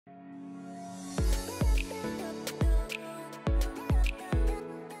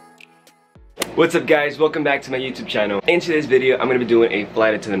What's up guys, welcome back to my YouTube channel. In today's video, I'm going to be doing a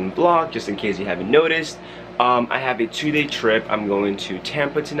flight attendant vlog, just in case you haven't noticed. I have a 2-day trip. I'm going to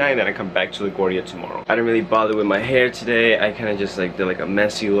Tampa tonight, then I come back to LaGuardia tomorrow. I didn't really bother with my hair today. I kind of just like did like a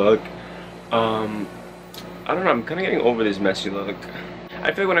messy look. I don't know, I'm kind of getting over this messy look.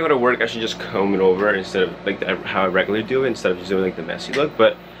 I feel like when I go to work, I should just comb it over instead of like how I regularly do it, instead of just doing like the messy look.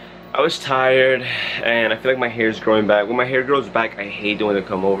 But I was tired, and I feel like my hair is growing back. When my hair grows back, I hate doing the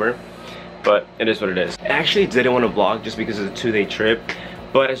comb over. But it is what it is. I actually didn't want to vlog just because it's a 2-day trip,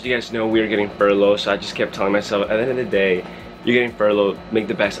 but as you guys know, we are getting furloughed, so I just kept telling myself, at the end of the day, you're getting furloughed, make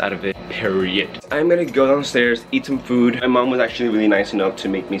the best out of it, period. I'm gonna go downstairs, eat some food. My mom was actually really nice enough to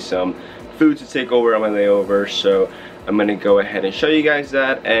make me some food to take over on my layover, so I'm gonna go ahead and show you guys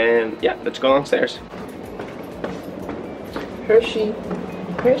that, and yeah, let's go downstairs. Hershey.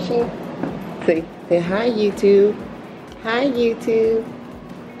 Say hi, YouTube. Hi, YouTube.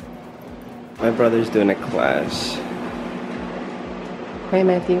 My brother's doing a class. Hi,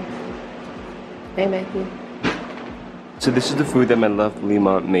 Matthew. Hi, Matthew. So this is the food that my love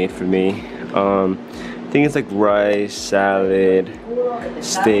Lemont made for me. I think it's like rice, salad,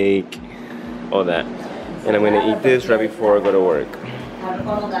 steak, all that. And I'm gonna eat this right before I go to work.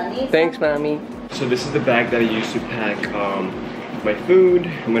 Thanks, Mommy. So this is the bag that I use to pack my food.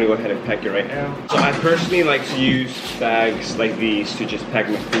 I'm gonna go ahead and pack it right now. So I personally like to use bags like these to just pack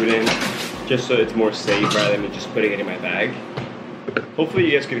my food in, just so it's more safe rather than just putting it in my bag. Hopefully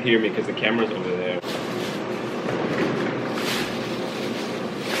you guys can hear me because the camera's over there.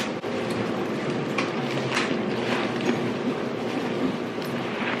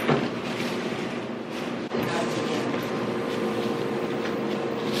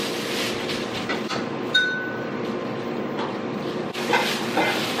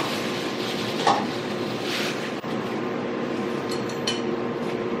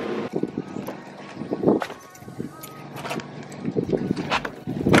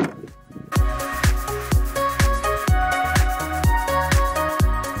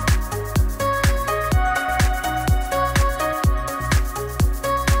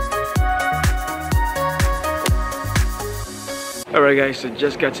 Alright guys, so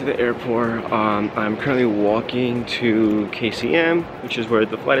just got to the airport. I'm currently walking to KCM, which is where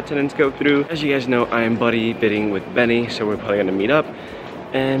the flight attendants go through. As you guys know, I am buddy bidding with Benny, so we're probably gonna meet up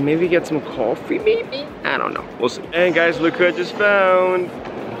and maybe get some coffee, maybe? I don't know, we'll see. And guys, look who I just found.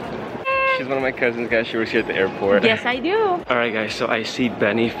 She's one of my cousins, guys. She works here at the airport. Yes, I do. Alright guys, so I see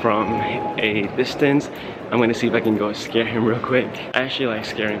Benny from a distance. I'm gonna see if I can go scare him real quick. I actually like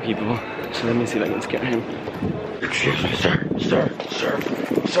scaring people, so let me see if I can scare him. Excuse me, sir.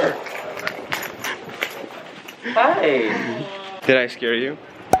 Hi. Did I scare you?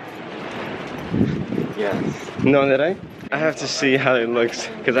 Yes. No, did I? I have to see how it looks,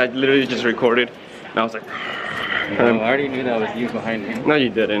 because I literally just recorded, and I was like... I already knew that was you behind me. No, you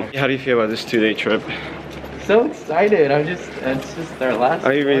didn't. How do you feel about this 2-day trip? So excited. it's just our last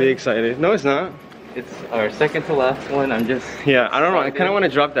Are you really one. excited? No, it's not. It's our second to last one. I'm just... Yeah, I don't know. I kind of want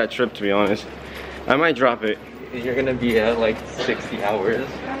to drop that trip, to be honest. I might drop it. You're gonna be at like 60 hours.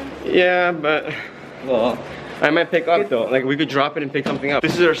 Yeah, but... Well... I might pick up though. Like, we could drop it and pick something up.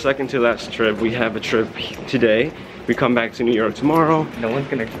 This is our second to last trip. We have a trip today. We come back to New York tomorrow. No one's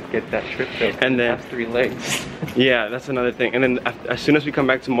gonna get that trip though. And then... It has 3 legs. Yeah, that's another thing. And then as soon as we come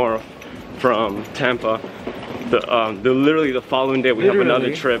back tomorrow from Tampa, literally the following day we have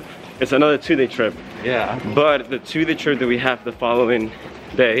another trip. It's another 2-day trip. Yeah. But the 2-day trip that we have the following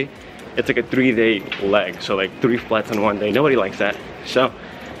day, it's like a 3-day leg. So like 3 flights on one day. Nobody likes that. So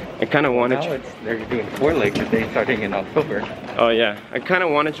I kind of want to... They're doing 4 legs a day starting in October. Oh yeah, I kind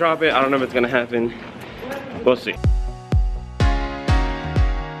of want to drop it. I don't know if it's gonna happen. We'll see.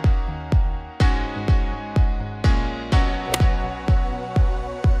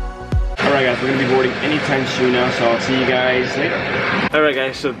 Alright guys, we're gonna be boarding anytime soon now, so I'll see you guys later. Alright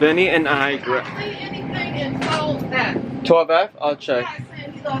guys, so Benny and I grabbed... Anything in 12F. 12F? I'll check.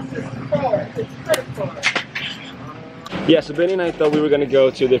 He lost his card, his credit card. Yeah, so Benny and I thought we were gonna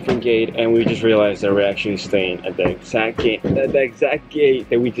go to a different gate, and we just realized that we're actually staying at the exact gate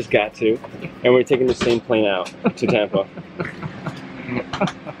that we just got to, and we're taking the same plane out to Tampa.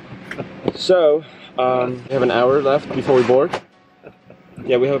 So, we have an hour left before we board.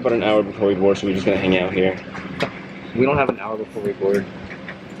 Yeah, we have about an hour before we board, so we're just gonna hang out here. We don't have an hour before we board.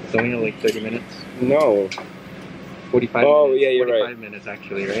 It's only like 30 minutes. No. 45 oh, minutes. Yeah, you're 45 right. minutes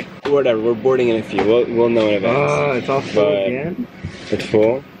actually, right? Whatever, we're boarding in a few. We'll know in advance. Oh, it's all full again? It's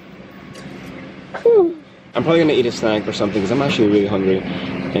full. I'm probably gonna eat a snack or something because I'm actually really hungry.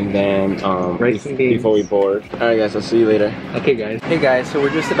 and then Rice and beans. before we board. Alright guys, I'll see you later. Okay guys. Hey guys, so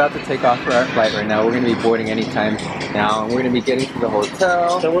we're just about to take off for our flight right now. We're gonna be boarding anytime now, and we're gonna be getting to the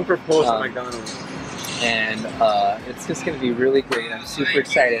hotel. Someone proposed at McDonald's. And it's just gonna be really great. I'm super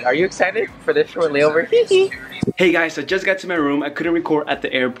excited. Are you excited for this short layover? Hey guys, I just got to my room. I couldn't record at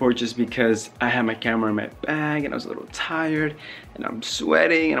the airport just because I had my camera in my bag and I was a little tired and I'm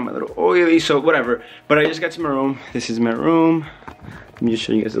sweating and I'm a little oily, so whatever. But I just got to my room. This is my room. Let me just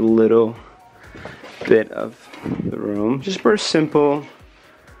show you guys a little bit of the room. Just very simple.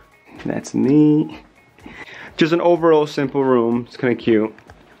 That's me. Just an overall simple room. It's kind of cute.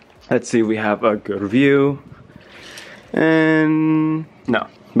 Let's see, we have a good view. And no,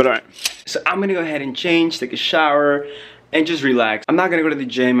 but alright. So I'm gonna go ahead and change, take a shower, and just relax. I'm not gonna go to the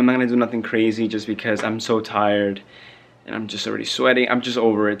gym, I'm not gonna do nothing crazy just because I'm so tired and I'm just already sweating. I'm just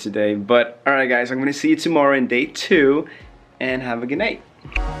over it today. But alright guys, I'm gonna see you tomorrow in day 2 and have a good night.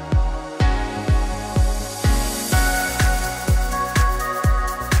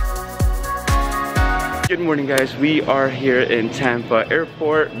 Good morning guys, we are here in Tampa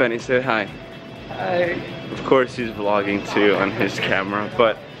Airport. Benny said hi. Hi. Of course he's vlogging too on his camera,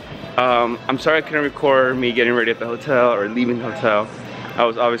 but I'm sorry I couldn't record me getting ready at the hotel or leaving the hotel. I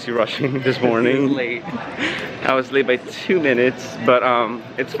was obviously rushing this morning. Late. I was late by 2 minutes, but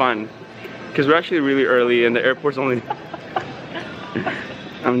it's fun because we're actually really early and the airport's only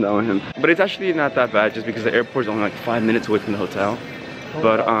I'm done with him. But it's actually not that bad just because the airport's only like 5 minutes away from the hotel.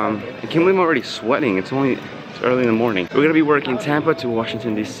 But I can't believe I'm already sweating. It's early in the morning. We're gonna be working Tampa to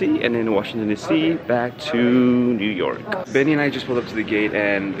Washington DC, and then Washington DC back to New York. Benny and I just pulled up to the gate,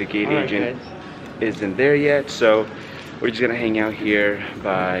 and the gate agent isn't there yet, so we're just gonna hang out here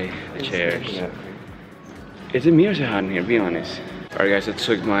by the chairs. Is it me or is it hot in here? Be honest. Alright guys, I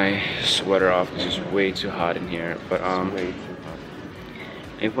took my sweater off because it's way too hot in here. But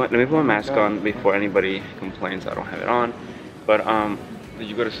let me put my mask on before anybody complains I don't have it on. But did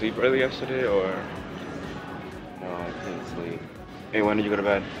you go to sleep early yesterday or? No, I couldn't sleep. Hey, when did you go to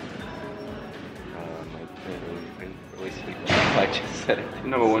bed? I couldn't really sleep. I just said it.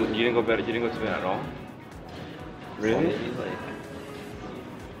 No, but when you didn't go to bed at all? Really? Maybe like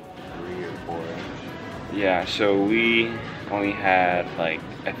 3 or 4. Yeah, so we only had like,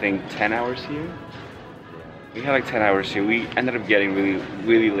 I think 10 hours here. We had like 10 hours here. We ended up getting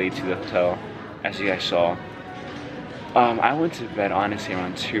really late to the hotel, as you guys saw. I went to bed honestly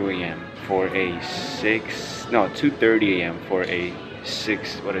around 2 a.m. for a 2:30 a.m. for a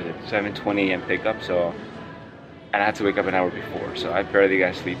 7:20 a.m. pickup, so, and I had to wake up an hour before, so I barely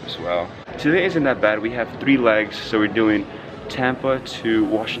got sleep as well. Today isn't that bad. We have 3 legs, so we're doing Tampa to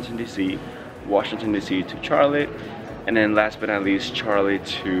Washington DC, Washington DC to Charlotte, and then last but not least, Charlotte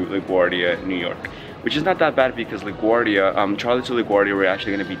to LaGuardia, New York. Which is not that bad because LaGuardia, Charlotte to LaGuardia, we're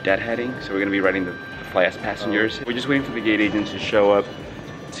actually going to be deadheading, so we're going to be riding the flight as passengers. We're just waiting for the gate agent to show up,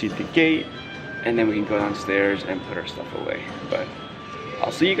 see the gate, and then we can go downstairs and put our stuff away. But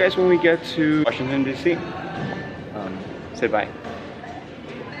I'll see you guys when we get to Washington DC. Say bye.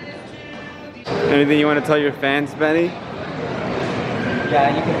 Anything you want to tell your fans, Benny?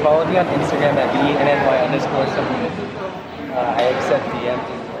 Yeah, you can follow me on Instagram at BNY_something. I accept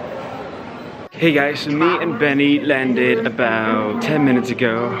DMs. Hey guys, so me and Benny landed about 10 minutes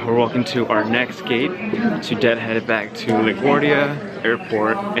ago. We're walking to our next gate to deadhead back to LaGuardia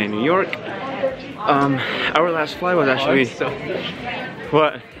Airport in New York. Our last flight was actually...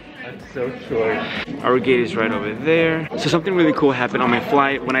 What? I'm so short. Our gate is right over there. So something really cool happened on my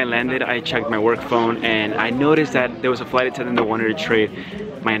flight. When I landed, I checked my work phone and I noticed that there was a flight attendant that wanted to trade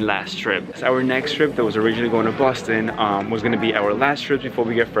my last trip. So our next trip that was originally going to Boston was going to be our last trip before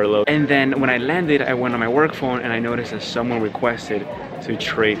we get furloughed. And then when I landed, I went on my work phone and I noticed that someone requested to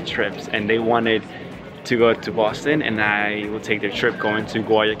trade trips and they wanted to go to Boston and I will take their trip going to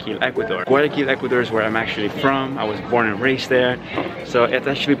Guayaquil, Ecuador. Guayaquil, Ecuador is where I'm actually from. I was born and raised there. So it's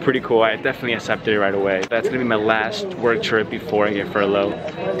actually pretty cool. I definitely accepted it right away. That's gonna be my last work trip before I get furloughed.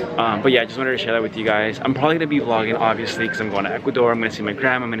 But yeah, I just wanted to share that with you guys. I'm probably gonna be vlogging obviously because I'm going to Ecuador. I'm gonna see my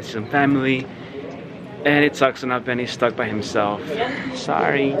grandma, I'm gonna see some family. And it sucks, so now Benny's stuck by himself.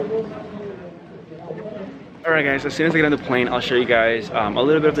 Sorry. Alright guys, as soon as I get on the plane, I'll show you guys a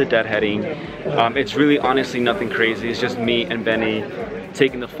little bit of the deadheading. It's really honestly nothing crazy. It's just me and Benny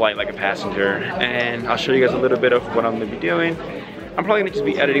taking the flight like a passenger. And I'll show you guys a little bit of what I'm going to be doing. I'm probably going to just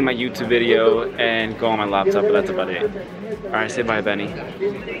be editing my YouTube video and go on my laptop, but that's about it. Alright, say bye, Benny.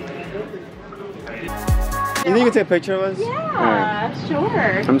 You think you can take a picture of us? Yeah,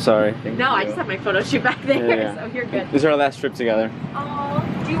 sure. I'm sorry. No, I just have my photo shoot back there, so you're good. This is our last trip together.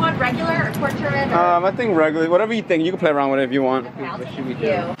 Oh, Do you want regular or portrait? Or I think regular, whatever you think. You can play around with it if you want. okay, I'll What take should we you.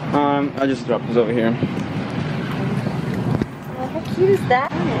 do? I'll just drop this over here. Oh, how cute is that?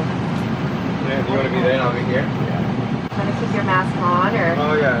 Yeah, do you want to be there and I'll be here? Want to keep your mask on or?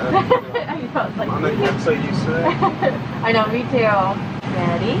 Oh yeah. I know, it's like, I'm so used to it. I know, me too.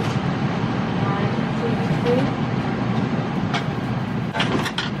 Ready? 1, 2, 3.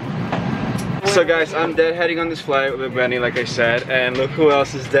 So guys, I'm deadheading on this flight with Benny, like I said, and look who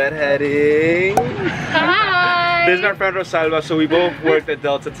else is deadheading. Hi! This is my friend Rosalba, so we both worked at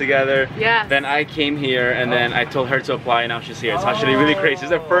Delta together. Yes. Then I came here, and then I told her to apply, and now she's here. It's actually really crazy. It's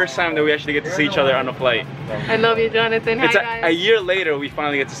the first time that we actually get to see each other on a flight. I love you, Jonathan. Hi, It's guys. a year later we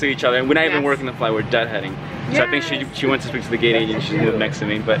finally get to see each other, and we're not even Yes. working the flight. We're deadheading. So I think she went to speak to the gate agent. She's moved next to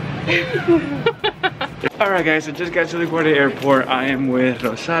me, but. Alright guys, I just got to LaGuardia Airport. I am with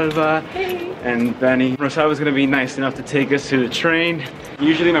Rosalba and Benny. Rosalba's gonna be nice enough to take us to the train.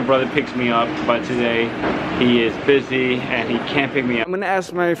 Usually my brother picks me up, but today he is busy and he can't pick me up. I'm gonna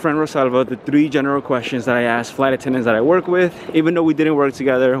ask my friend Rosalba the 3 general questions that I ask flight attendants that I work with. Even though we didn't work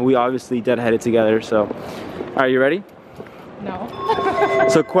together, we obviously deadheaded together, so. Alright, you ready? No.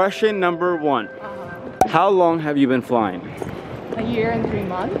 So question number 1. How long have you been flying? A year and 3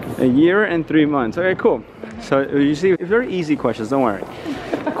 months. A year and 3 months. Okay, cool. So you see, it's very easy questions, don't worry.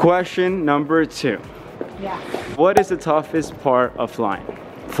 Question number 2. Yeah. What is the toughest part of flying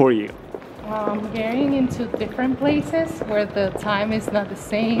for you? Getting into different places where the time is not the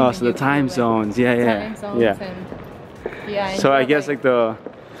same. Oh, and so you the time feel zones. Yeah, yeah. Time zones Yeah. and yeah. and So you I have, guess like the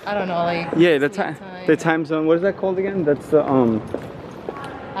I don't know, like yeah, the sleep time zone. What is that called again? That's the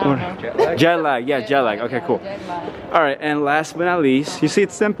I don't know. jet lag. Yeah, jet lag. Okay, Yeah, cool. jet lag. All right, and last but not least, you see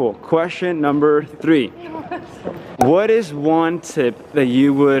it's simple. Question number 3. What is one tip that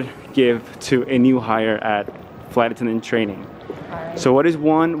you would give to a new hire at flight attendant training? Alright. So what is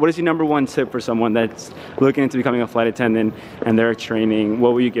your number 1 tip for someone that's looking into becoming a flight attendant and they're training?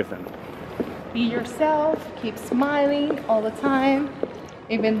 What will you give them? Be yourself. Keep smiling all the time,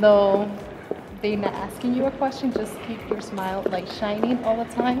 even though they're not asking you a question. Just keep your smile like shining all the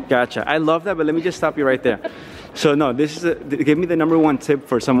time. Gotcha. I love that, but let me just stop you right there. So no, this is give me the number 1 tip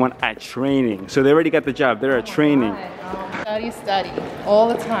for someone at training. So they already got the job. They're at training. Study, study all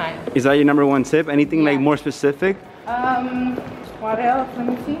the time. Is that your number 1 tip? Anything like Yeah. more specific? What else? Let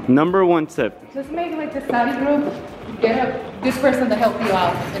me see. Number 1 tip. Just make like the study group. Get a good person to help you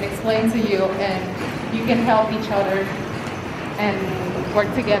out and explain to you, and you can help each other and work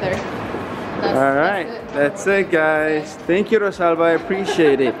together. All right, that's it, guys. Thank you, Rosalba. I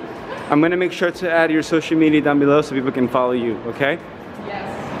appreciate it. I'm gonna make sure to add your social media down below so people can follow you. Okay? Yes.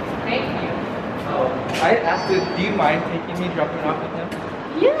 Thank you. I asked you, do you mind taking me, dropping off with him?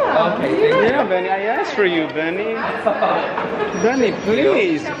 Yeah. Okay, Yeah, Benny. I asked for you, Benny. Benny,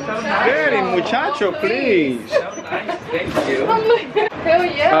 please. Benny, muchacho, please. So nice, thank you. I'm like, hell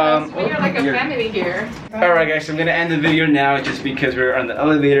yes. We are like a you're- family here. Alright guys, so I'm gonna end the video now just because we're on the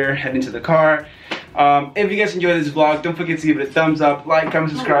elevator heading to the car. If you guys enjoyed this vlog, don't forget to give it a thumbs up, like,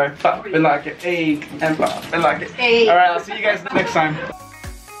 comment, subscribe, pop, and like it, and pop, and like it. Alright, I'll see you guys next time.